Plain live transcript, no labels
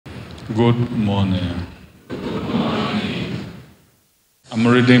Good morning. Good morning. I'm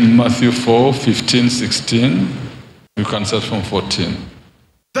reading Matthew 4, 15, 16. You can start from 14.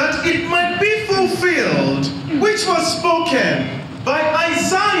 That it might be fulfilled, which was spoken by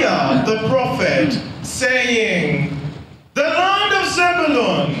Isaiah the prophet, saying, the land of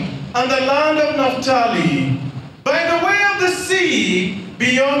Zebulun and the land of Naphtali, by the way of the sea,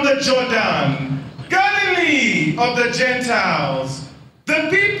 beyond the Jordan, Galilee of the Gentiles, the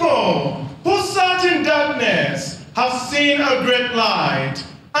people who sat in darkness have seen a great light,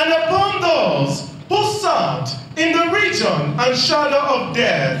 and upon those who sat in the region and shadow of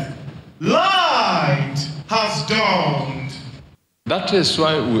death, light has dawned. That is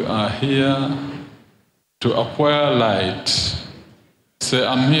why we are here to acquire light. Say,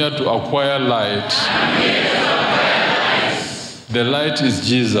 I'm here to acquire light. I'm here to acquire light. The light is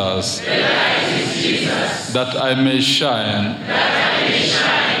Jesus. The light is Jesus. That I may shine. That I may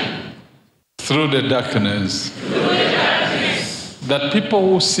shine. Through the darkness. Through the darkness. That people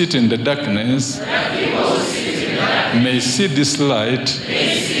who sit in the darkness. That people who sit in the darkness. May see this light.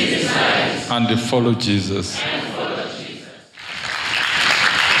 May see this light. And they follow Jesus.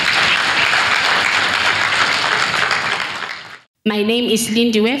 My name is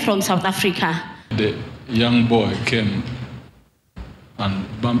Lindiwe from South Africa. The young boy came and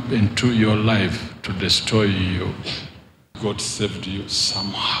bumped into your life to destroy you. God saved you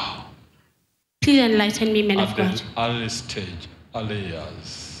somehow. Please enlighten me, man of At God. the early stage, early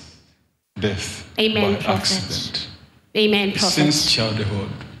years, death Amen, by prophet. accident. Amen, prophet. Since childhood.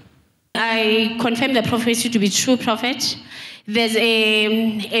 I confirm the prophecy to be true, prophet. There's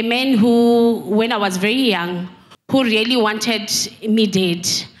a man who, when I was very young, who really wanted me dead.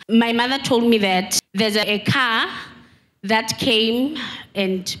 My mother told me that there's a car that came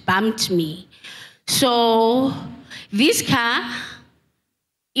and bumped me. So this car,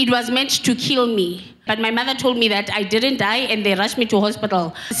 it was meant to kill me. But my mother told me that I didn't die and they rushed me to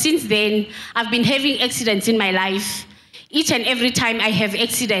hospital. Since then, I've been having accidents in my life. Each and every time I have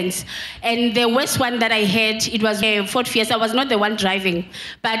accidents. And the worst one that I had, it was a Ford Fiesta. I was not the one driving.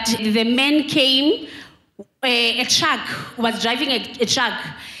 But the man came, a truck was driving a truck.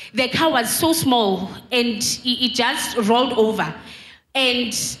 The car was so small and it just rolled over.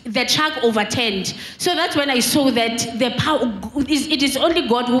 And the truck overturned. So that's when I saw that the power, it is only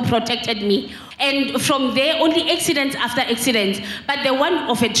God who protected me. And from there, only accidents after accidents. But the one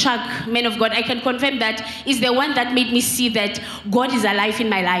of a truck, man of God, I can confirm that is the one that made me see that God is alive in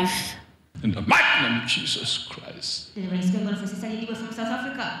my life. In the mighty name of Jesus Christ. From South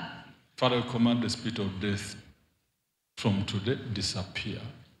Africa. Father, I command the spirit of death from today disappear.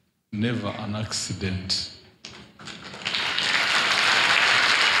 Never an accident.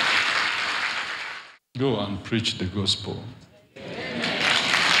 Go and preach the gospel.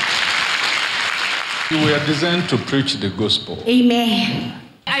 You were designed to preach the gospel. Amen.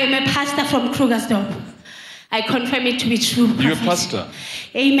 I am a pastor from Krugersdorp. I confirm it to be true, prophet. You're a pastor?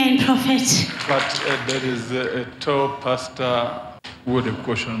 Amen, prophet. But there is a tall pastor with a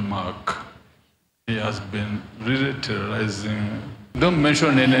question mark. He has been really terrorizing. Don't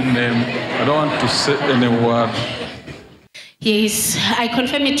mention any name. I don't want to say any word. Yes, I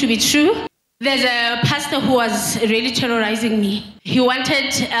confirm it to be true. There's a pastor who was really terrorizing me. He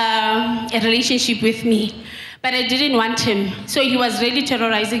wanted a relationship with me, but I didn't want him. So he was really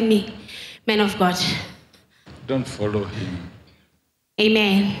terrorizing me, man of God. Don't follow him.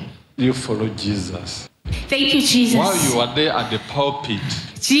 Amen. You follow Jesus. Thank you, Jesus. While you are there at the pulpit,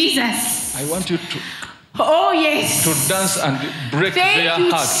 Jesus. I want you to Oh, yes. to dance and break their Thank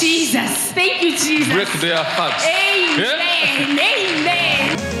you, hearts. Jesus. Thank you, Jesus. Break their hearts. Amen. Yeah?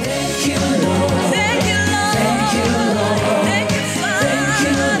 Amen. Thank you, Lord. Thank you, Lord. Thank you, Lord. Thank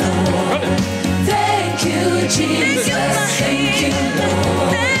you, Lord. Thank you, Jesus. Thank you,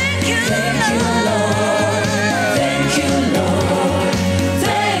 Lord. Thank you, Lord. Thank you, Lord.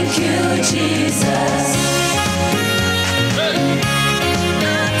 Thank you, Jesus.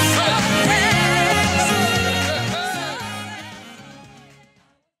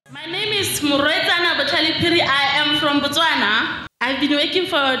 My name is Muretana Batalipiri. I am from Botswana. I've been working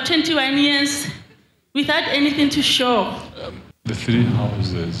for 21 years without anything to show. The three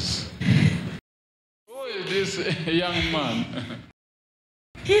houses. Who is this young man?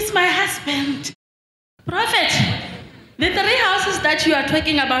 He's my husband. Prophet, the three houses that you are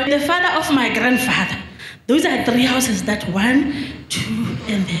talking about, the father of my grandfather, those are three houses that 1, 2,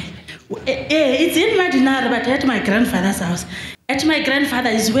 and it's in Madinar, but at my grandfather's house. At my grandfather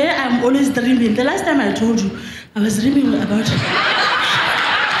is where I'm always dreaming. The last time I told you, I was dreaming about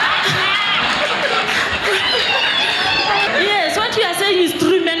Yes, what you are saying is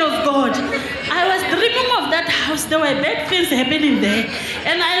true, man man of God. I was dreaming of that house. There were bad things happening there.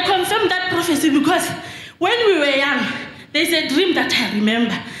 And I confirmed that prophecy because when we were young, there's a dream that I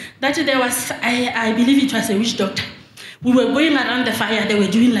remember. That there was, I believe it was a witch doctor. We were going around the fire. They were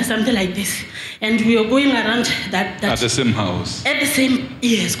doing something like this. And we were going around that At the same house? At the same,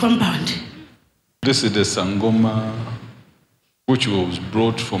 yes, compound. This is the Sangoma, which was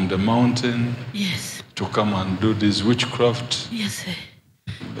brought from the mountain. Yes. To come and do this witchcraft. Yes, sir.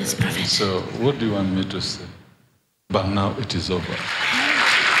 Yes, Prophet. So what do you want me to say? But now it is over.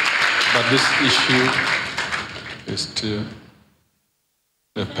 But this issue is still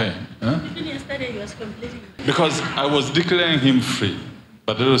a pain. Huh? Even yesterday he was complaining. Because I was declaring him free.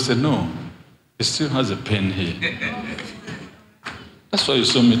 But the Lord said, no, he still has a pain here. That's why you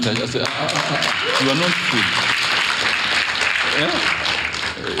saw me touch. I said, you are not free.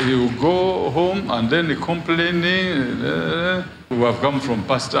 Yeah? You go home and then he complaining. We have come from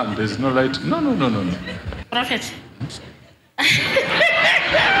pastor and there's no light. No. Prophet.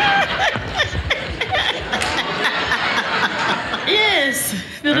 Yes,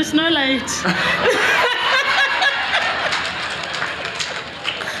 there is no light.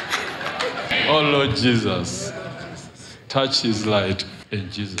 Oh Lord Jesus, touch his light in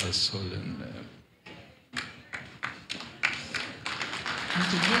Jesus' solemn name.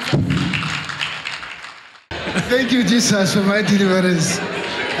 Thank you, Jesus, for my deliverance.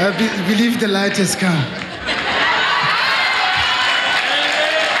 I believe the light has come.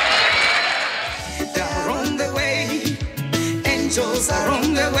 They're on the way. Angels are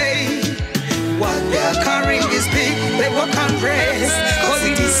on the way. What they are carrying is big. They walk and rest, cause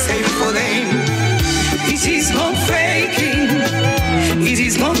it is safe for them. It is not faking. It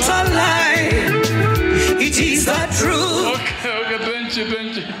is not a lie. It is the truth. Okay, thank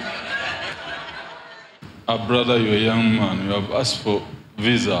you. Our brother, you're a young man. You have asked for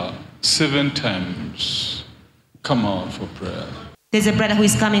visa 7 times. Come out for prayer. There's a brother who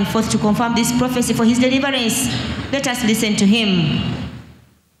is coming forth to confirm this prophecy for his deliverance. Let us listen to him.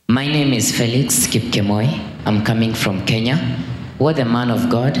 My name is Felix Kipkemoy. I'm coming from Kenya. What the man of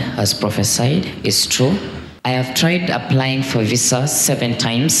God has prophesied is true. I have tried applying for visa 7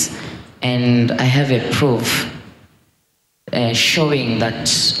 times, and I have a proof showing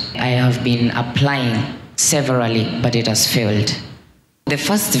that I have been applying severally, but it has failed. The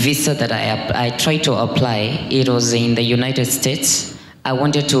first visa that I tried to apply, it was in the United States. I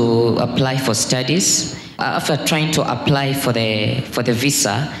wanted to apply for studies. After trying to apply for the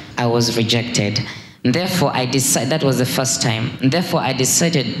visa, I was rejected. Therefore, I decided, that was the first time. Therefore, I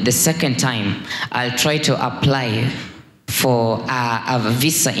decided the second time, I'll try to apply for a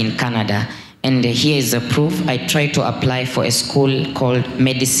visa in Canada. And here is the proof. I tried to apply for a school called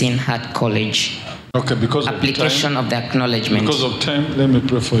Medicine Hat College. Okay, because application of the acknowledgement. Because of time, let me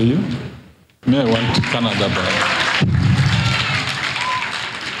pray for you. May I want to Canada back.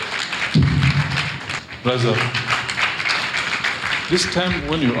 Brother, this time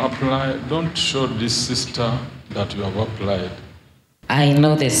when you apply, don't show this sister that you have applied. I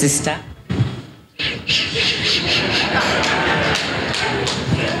know the sister.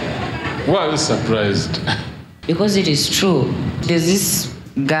 Why are you surprised? Because it is true. There's this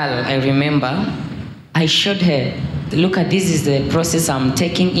girl, I remember, I showed her, look at this is the process I'm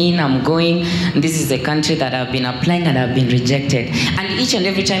taking in, I'm going, this is the country that I've been applying and I've been rejected. And each and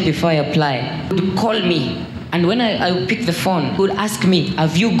every time before I apply, would call me. And when I would pick the phone, would ask me,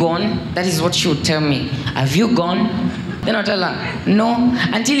 have you gone? That is what she would tell me. Have you gone? Then I'll tell her, no.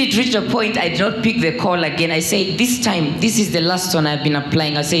 Until it reached a point, I did not pick the call again. I said, this time, this is the last one I've been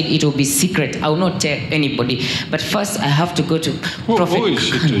applying. I said, it will be secret. I will not tell anybody. But first, I have to go to Prophet. Who is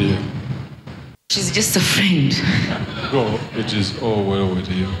she to you? She's just a friend. Go, it is all well with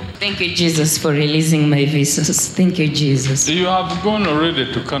you. Thank you, Jesus, for releasing my visas. Thank you, Jesus. You have gone already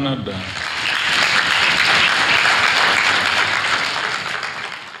to Canada.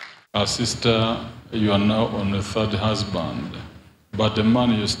 Our sister, you are now on a 3rd husband. But the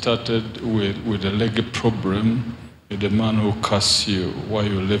man you started with a leg problem, the man who cursed you while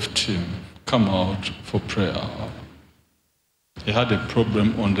you left him, come out for prayer. He had a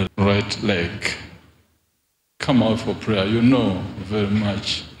problem on the right leg. Come out for prayer. You know very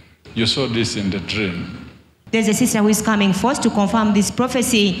much. You saw this in the dream. There's a sister who is coming forth to confirm this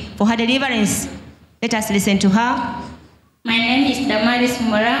prophecy for her deliverance. Let us listen to her. My name is Damaris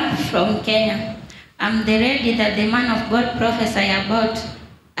Mora from Kenya. I'm the lady that the man of God prophesied about.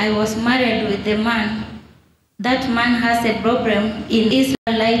 I was married with the man. That man has a problem in his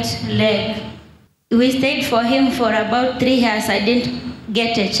right leg. We stayed for him for about 3 years. I didn't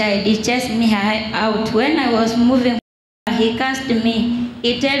get a child. He chased me out. When I was moving, he cursed me.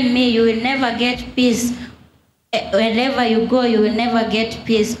 He told me, you will never get peace. Wherever you go, you will never get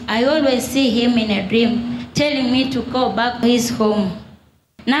peace. I always see him in a dream, telling me to go back to his home.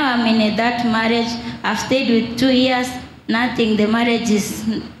 Now I'm in that marriage. I've stayed with 2 years. Nothing. The marriage is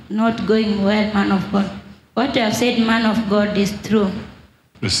not going well, man of God. What you have said, man of God, is true.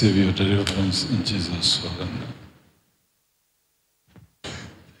 Receive your deliverance in Jesus' name.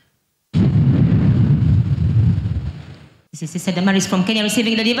 This is Sister Damaris from Kenya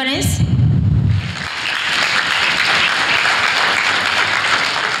receiving deliverance.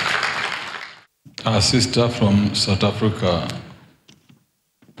 Our sister from South Africa,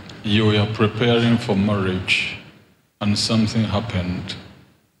 you were preparing for marriage and something happened.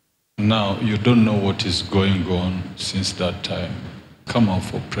 Now you don't know what is going on since that time. Come out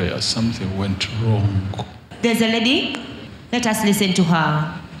for prayer. Something went wrong. There's a lady. Let us listen to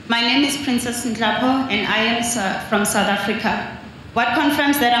her. My name is Princess Ndlapo and I am from South Africa. What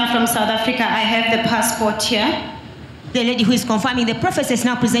confirms that I'm from South Africa? I have the passport here. The lady who is confirming the prophecy is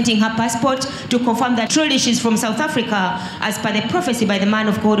now presenting her passport to confirm that truly she's from South Africa, as per the prophecy by the man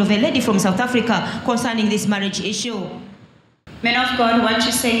of God of a lady from South Africa concerning this marriage issue. Man of God, what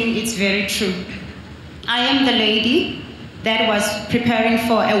you're saying is very true. I am the lady that was preparing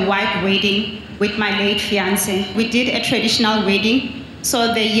for a white wedding with my late fiance. We did a traditional wedding.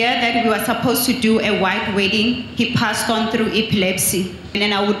 So the year that we were supposed to do a white wedding, he passed on through epilepsy. And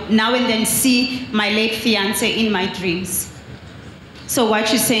then I would now and then see my late fiance in my dreams. So what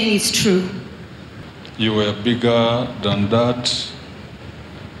you're saying is true. You were bigger than that,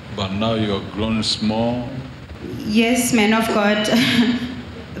 but now you're grown small. Yes, man of God.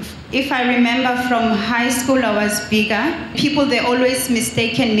 If I remember from high school, I was bigger. People, they always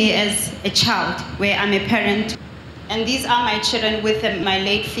mistaken me as a child, where I'm a parent. And these are my children with my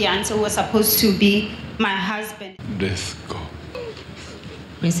late fiance, who was supposed to be my husband. Death go.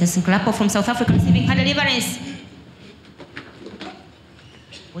 Princess Ndlapo from South Africa receiving her deliverance.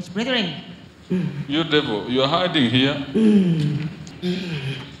 Which brethren? You devil, you're hiding here.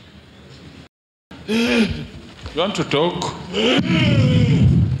 You want to talk?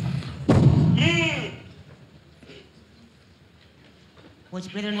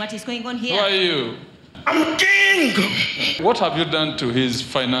 Which brethren, what is going on here? Who are you? I'm king. What have you done to his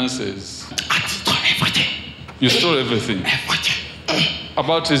finances? I destroyed everything. You stole everything? Everything.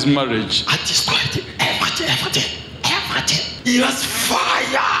 About his marriage? I destroyed everything. He has fire.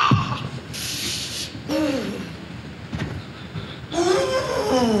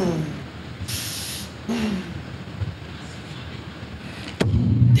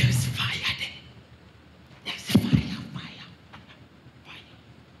 There is fire there. There's fire.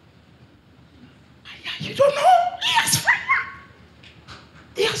 You don't know? He has fire.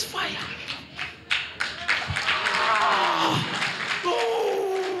 He has fire.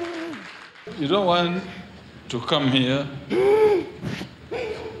 You don't want to come here?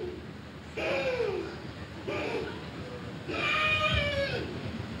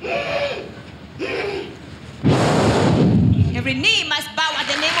 Every knee must bow at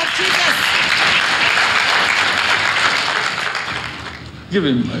the name of Jesus. Give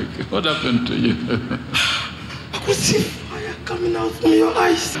him mic. What happened to you? I could see fire coming out from your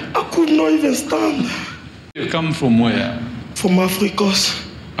eyes. I could not even stand. You come from where? From Africos.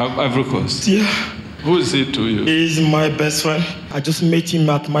 Africos? Yeah. Who is he to you? He's my best friend. I just met him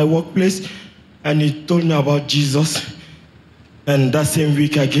at my workplace and he told me about Jesus. And that same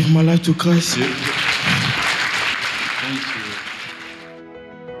week I gave my life to Christ. Yeah. Thank you.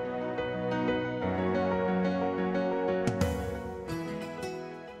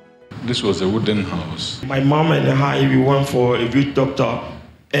 This was a wooden house. My mom and I, we went for a witch doctor,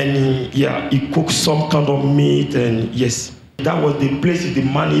 and he cooked some kind of meat, and yes, that was the place the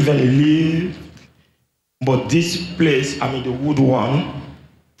man even lived. But this place, the wood one,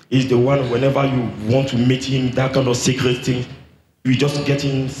 is the one whenever you want to meet him, that kind of secret thing, you just get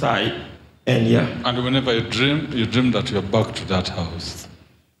inside, and yeah. And whenever you dream that you're back to that house.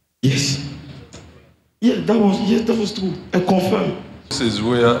 Yes. That was true. I confirm. This is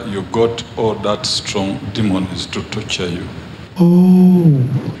where you got all that strong demons to torture you. Oh.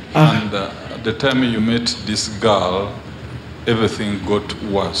 And the time you met this girl, everything got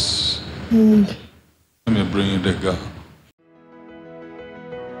worse. Let me bring you the girl.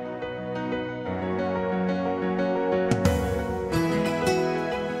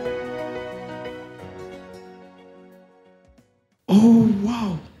 Oh,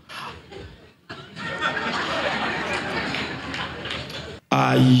 wow.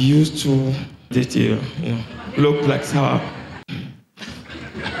 I used to look like her.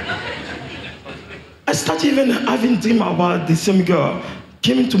 I started even having dream about the same girl.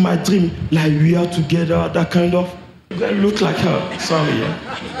 came into my dream, like we are together, that kind of. I look like her, sorry.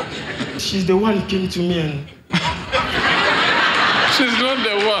 Yeah. She's the one who came to me and... She's not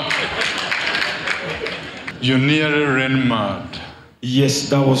the one. You nearly ran mad. Yes,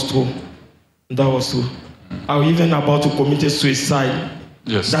 that was true. That was true. I was even about to commit suicide.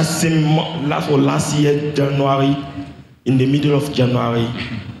 Yes. That same last year, January, in the middle of January,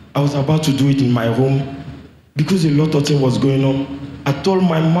 I was about to do it in my room because a lot of things was going on. I told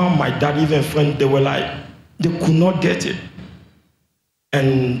my mom, my dad, even friends, they were like, they could not get it.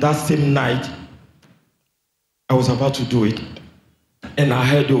 And that same night, I was about to do it. And I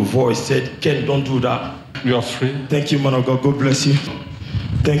heard a voice said, Ken, don't do that. You are free. Thank you, man of God. God bless you.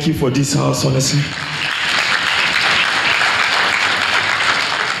 Thank you for this house, honestly.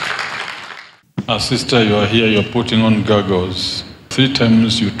 Sister, you are here, you're putting on goggles. 3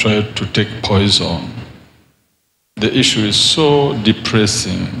 times you tried to take poison. The issue is so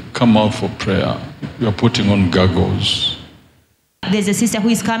depressing. Come out for prayer. You're putting on goggles. There's a sister who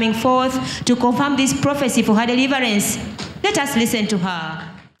is coming forth to confirm this prophecy for her deliverance. Let us listen to her.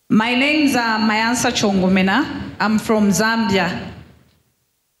 My name's Mayansa Chongomena. I'm from Zambia.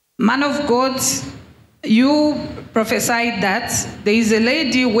 Man of God, you prophesied that there is a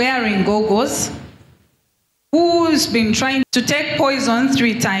lady wearing goggles who's been trying to take poison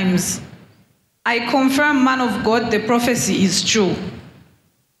 3 times. I confirm, man of God, the prophecy is true.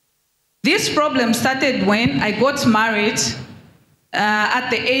 This problem started when I got married at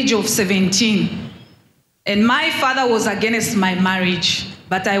the age of 17. And my father was against my marriage.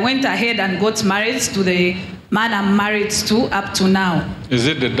 But I went ahead and got married to the man I'm married to up to now. Is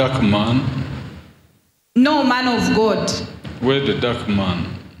it the dark man? No, man of God. Where's the dark man?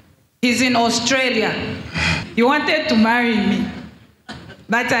 He's in Australia. He wanted to marry me.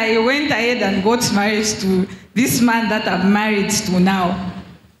 But I went ahead and got married to this man that I'm married to now.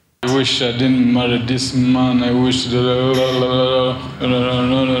 I wish I didn't marry this man. I wish... It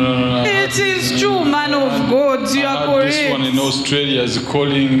is true, man of God. You are correct. This one in Australia is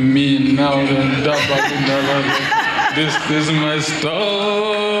calling me now. This is my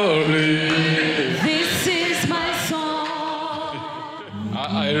story. This is my song.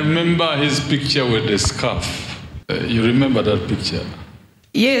 I remember his picture with the scarf. You remember that picture?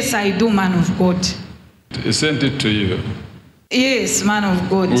 Yes, I do, man of God. He sent it to you? Yes, man of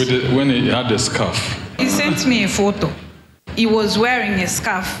God. When he had a scarf? He sent me a photo. He was wearing a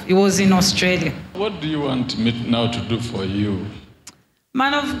scarf. He was in Australia. What do you want me now to do for you?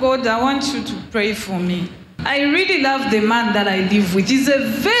 Man of God, I want you to pray for me. I really love the man that I live with. He's a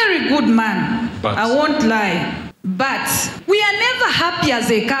very good man. But I won't lie. But we are never happy as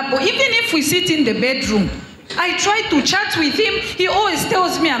a couple. Even if we sit in the bedroom, I try to chat with him. He always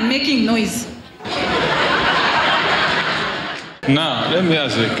tells me I'm making noise. Now, let me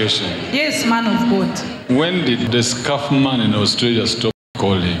ask you a question. Yes, man of God. When did the scarf man in Australia stop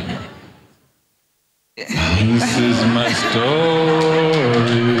calling? This is my story.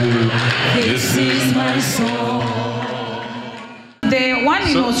 This is my song. The one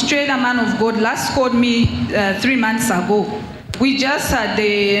in Australia, man of God, last called me 3 months ago. We just had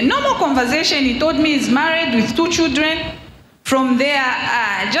a normal conversation. He told me he's married with 2 children. From there,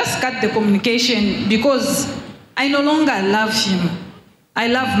 I just cut the communication because I no longer love him. I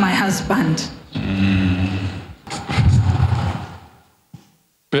love my husband.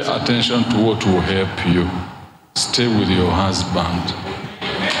 Pay attention to what will help you. Stay with your husband.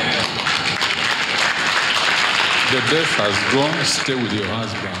 The death has gone. Stay with your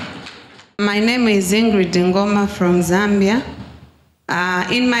husband. My name is Ingrid Ngoma from Zambia.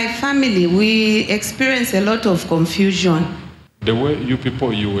 In my family, we experience a lot of confusion. The way you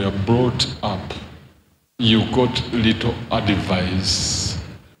people, you were brought up, you got little advice.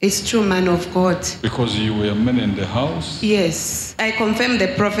 It's true, man of God. Because you were men in the house? Yes. I confirm the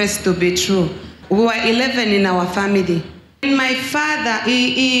prophets to be true. We were 11 in our family. My father,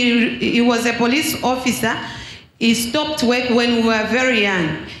 he was a police officer. He stopped work when we were very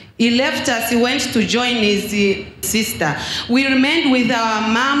young. He left us, he went to join his sister. We remained with our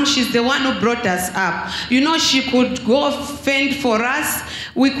mom. She's the one who brought us up. You know, she could go fend for us.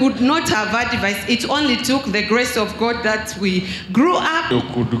 We could not have advice. It only took the grace of God that we grew up. You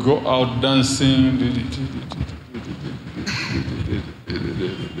could go out dancing.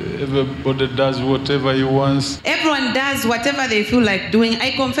 Everybody does whatever he wants. Everyone does whatever they feel like doing.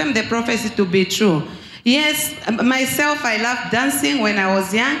 I confirm the prophecy to be true. Yes, myself, I loved dancing when I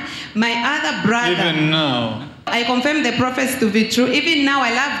was young. My other brother... Even now? I confirm the prophets to be true. Even now,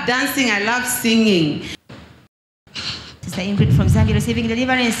 I love dancing, I love singing. Sister Ingrid from Zambia receiving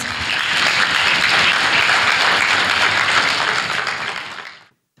deliverance.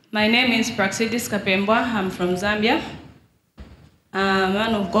 My name is Praxidis Kapembwa. I'm from Zambia. I'm a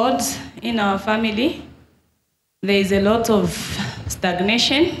man of God. In our family, there is a lot of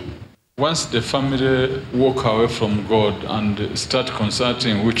stagnation. Once the family walk away from God and start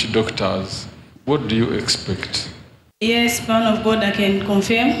consulting witch doctors, what do you expect? Yes, man of God, I can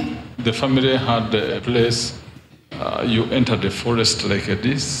confirm. The family had a place, you enter the forest like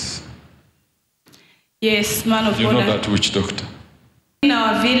this. Yes, man of God. You know that witch doctor? In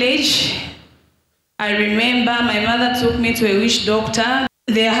our village, I remember my mother took me to a witch doctor.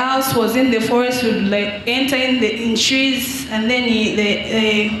 Their house was in the forest, would like enter in trees, and then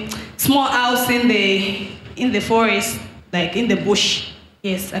the small house in the forest, like in the bush.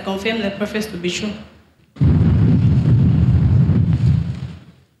 Yes, I confirm the prophet to be true.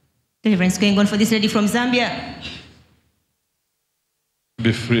 Deliverance going on for this lady from Zambia.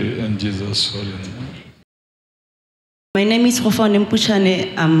 Be free in Jesus' holy name. My name is Hofane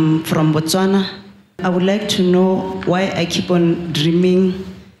Mpuchane. I'm from Botswana. I would like to know why I keep on dreaming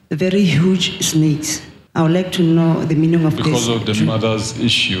very huge snakes. I would like to know the meaning of this. Because of the mother's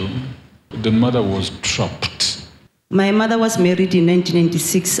issue, the mother was trapped. My mother was married in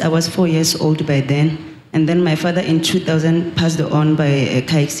 1996. I was 4 years old by then. And then my father in 2000 passed on by a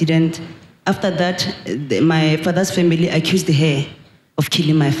car accident. After that, my father's family accused her of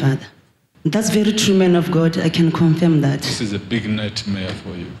killing my father. That's very true, man of God. I can confirm that. This is a big nightmare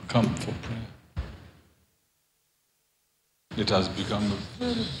for you. Come for prayer. It has become a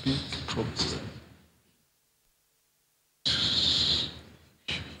very big problem.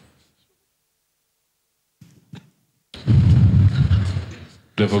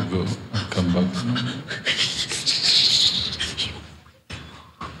 Devil, go and come back.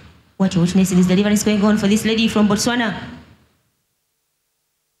 What witness is deliverance going on for this lady from Botswana?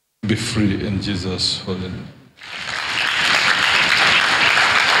 Be free in Jesus' holy name.